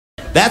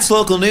That's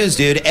local news,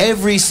 dude.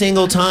 Every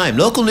single time.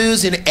 Local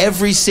news in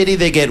every city,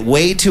 they get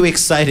way too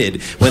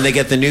excited when they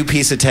get the new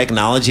piece of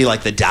technology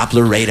like the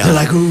Doppler radar. They're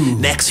like, ooh.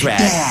 NextRad.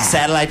 Yeah.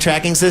 Satellite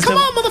tracking system.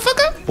 Come on,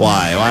 motherfucker.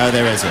 Why? Why are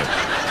they raising it?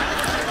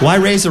 Why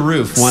raise a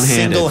roof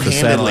one-handed for Single-handedly,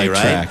 satellite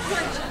right?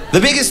 track? The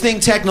biggest thing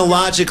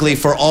technologically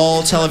for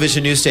all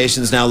television news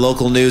stations now,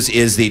 local news,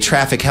 is the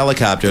traffic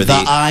helicopter. The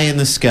eye in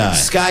the sky.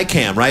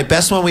 Skycam, right?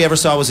 Best one we ever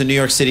saw was in New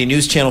York City.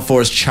 News Channel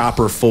 4's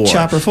Chopper 4.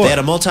 Chopper 4. They had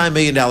a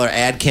multi-million-dollar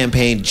ad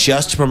campaign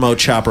just to promote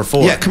Chopper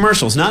 4. Yeah,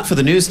 commercials, not for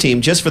the news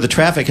team, just for the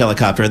traffic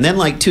helicopter. And then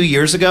like 2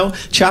 years ago,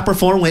 Chopper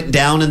 4 went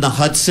down in the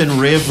Hudson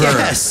River.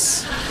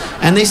 Yes.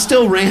 And they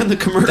still ran the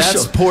commercial.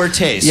 That's poor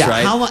taste, yeah,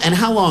 right?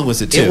 How long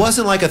was it, too? It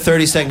wasn't like a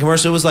 30-second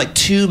commercial. It was like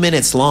 2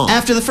 minutes long.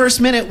 After the first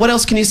minute, what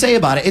else can you say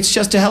about it? It's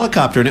just a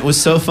helicopter, and it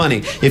was so funny.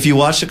 If you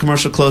watched the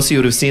commercial closely, you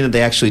would have seen that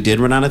they actually did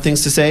run out of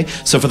things to say.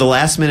 So for the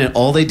last minute,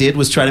 all they did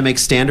was try to make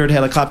standard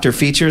helicopter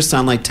features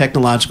sound like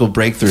technological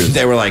breakthroughs.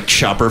 They were like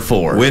Chopper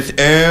 4. With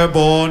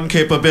airborne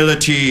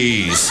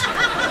capabilities.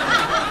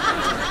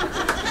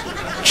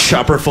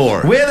 Chopper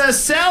 4. With a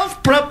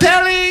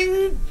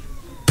self-propelling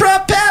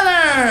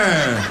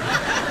propeller.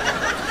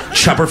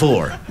 Chopper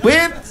 4.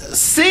 With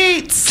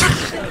seats.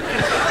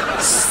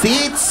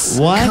 Seats?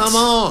 What? Come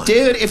on.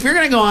 Dude, if you're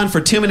going to go on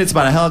for 2 minutes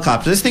about a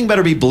helicopter, this thing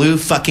better be blue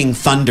fucking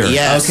thunder.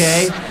 Yes.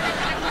 Okay?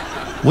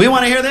 We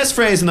want to hear this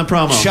phrase in the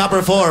promo.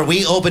 Chopper 4,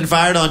 we opened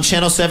fired on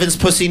Channel 7's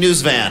Pussy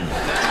News Van.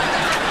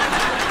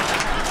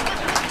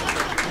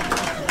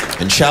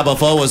 And Chopper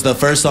 4 was the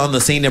first on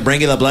the scene to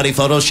bring you the bloody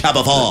photos.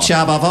 Chopper 4.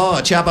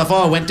 Chopper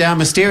 4 went down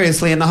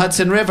mysteriously in the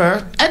Hudson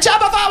River. And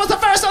Chopper 4 was the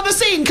first on the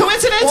scene.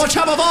 Coincidence? Or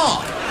Chopper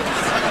 4.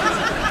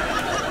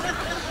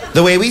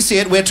 The way we see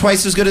it, we're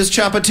twice as good as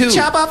Chopper 2.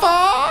 Chopper 4.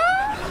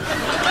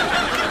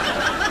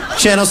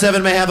 Channel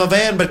 7 may have a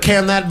van, but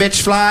can that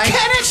bitch fly?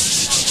 Can it?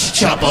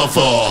 Chopper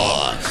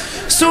 4.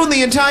 Soon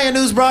the entire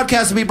news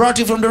broadcast will be brought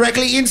to you from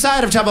directly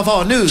inside of Chopper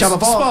 4. News, Chopper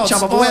 4, sports,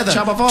 Chopper 4, weather,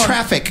 Chopper 4.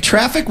 traffic.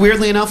 Traffic,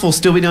 weirdly enough, will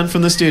still be done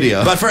from the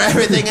studio. But for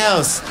everything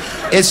else,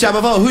 it's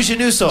Chopper 4. Who's your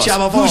news source?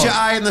 Chopper 4. Who's your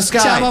eye in the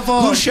sky? Chopper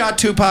 4. Who shot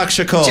Tupac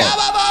Shakur?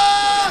 Chopper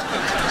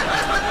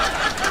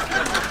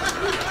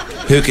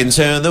 4. Who can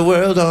turn the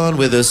world on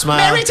with a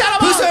smile? Mary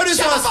Chopper 4. Who's your news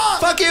Chopper source?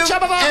 4. Fuck you.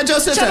 Chopper 4. And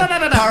Joseph. No.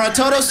 Para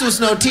todos sus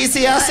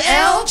noticias,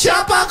 el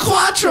Chopper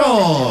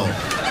Cuatro.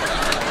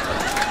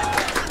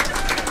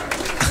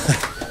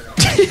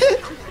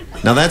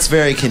 Now that's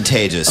very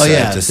contagious. Oh I yeah,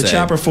 have to the say.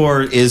 Chopper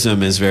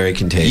 4-ism is very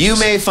contagious. You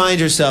may find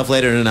yourself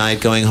later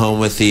tonight going home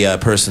with the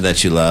person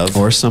that you love.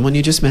 or someone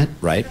you just met.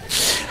 Right.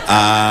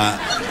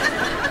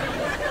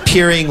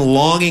 Peering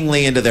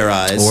longingly into their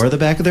eyes. Or the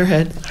back of their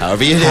head.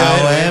 However you do it.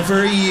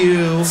 However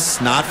you. It's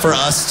not for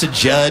us to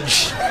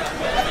judge.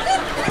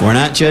 We're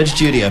not Judge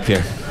Judy up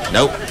here.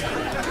 Nope.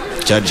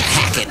 Judge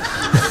Hackett.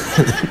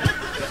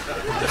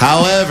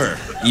 However,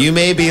 you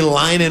may be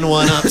lining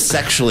one up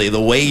sexually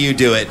the way you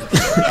do it,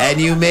 and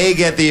you may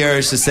get the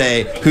urge to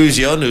say, who's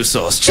your news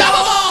source?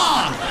 Chopper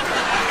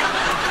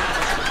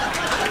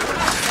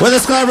 4! We're the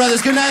Sklar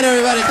Brothers. Good night,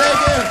 everybody.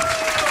 Thank you.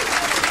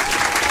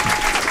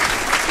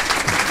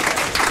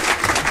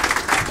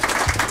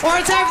 One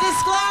more time for the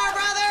Sklar